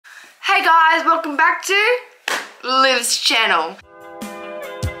Hey guys, welcome back to Liv's channel.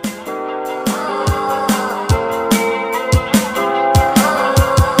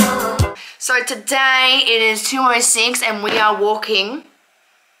 So today it is 2:06 and we are walking.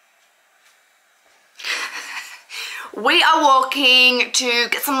 We are walking to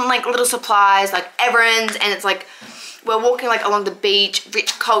get some like little supplies, like errands, and it's like we're walking like along the beach,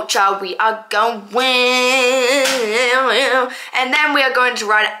 rich culture. We are going, and then we are going to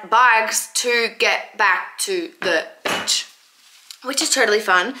ride bikes to get back to the beach, which is totally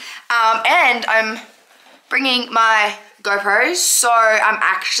fun. And I'm bringing my GoPro, so I'm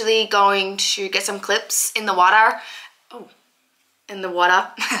actually going to get some clips in the water. Oh, in the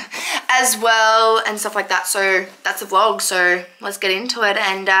water as well and stuff like that. So that's the vlog, so let's get into it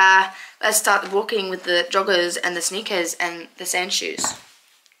and let's start walking with the joggers and the sneakers and the sand shoes.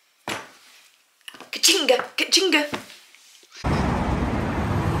 Ka-chinga, ka-chinga.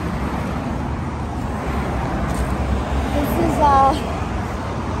 This is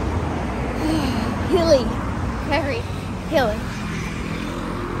hilly, very hilly.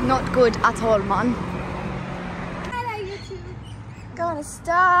 Not good at all, man. Gonna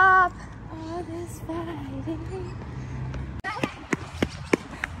stop all this fighting.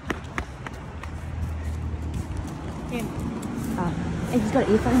 And he's got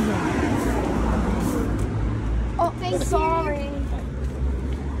earphones in. Oh, sorry.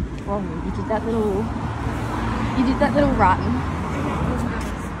 Oh, you did that little rotten.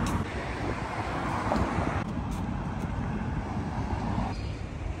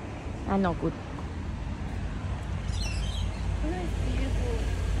 And not good.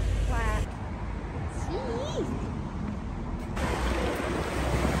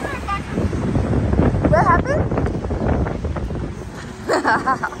 What happened?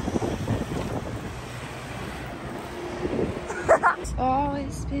 It's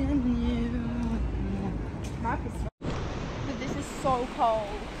always been you. But this is so cold.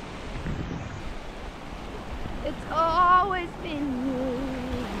 It's always been you.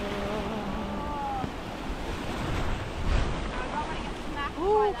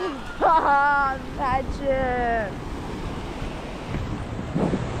 Imagine.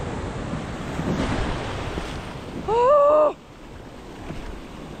 Oh.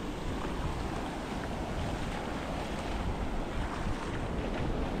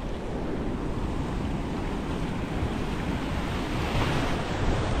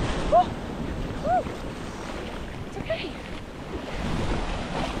 It's okay.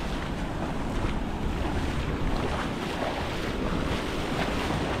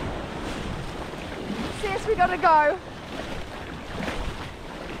 Sis, we gotta go.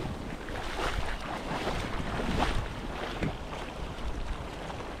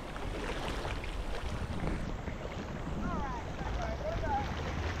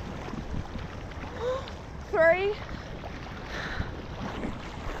 Three.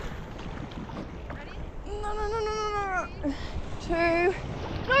 No. Two.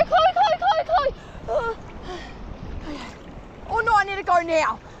 No, Chloe. Oh no, I need to go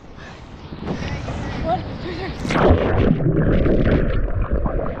now. 1, 2, 3.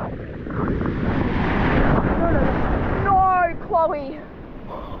 No, Chloe.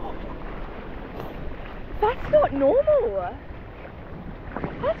 That's not normal.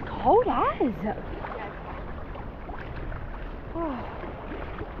 That's cold as.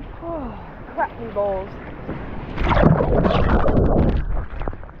 Oh, crap me balls.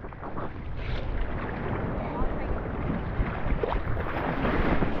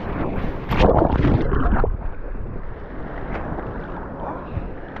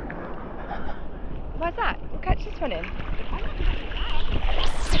 What's that? We'll catch this one in.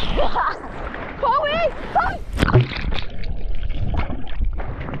 Chloe!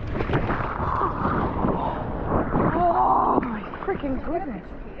 Oh my freaking goodness.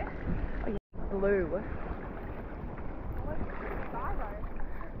 Blue.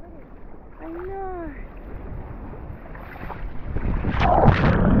 I know.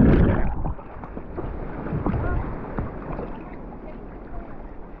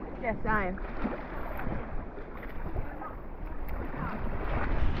 Yes, I am.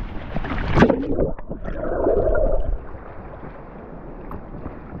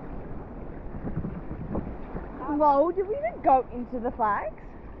 Whoa, did we even go into the flags?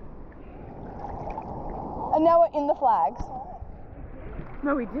 And now we're in the flags.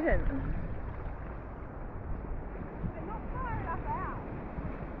 No, we didn't. We're not far enough out.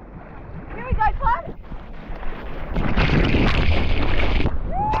 Here we go, Club.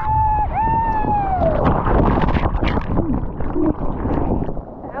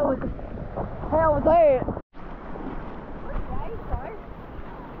 How was it?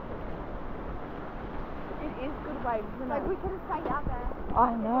 waves, isn't Like it? we could have stayed out there.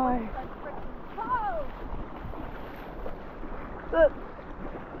 I know. Like freaking cold. Look.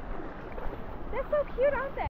 They're so cute, aren't they?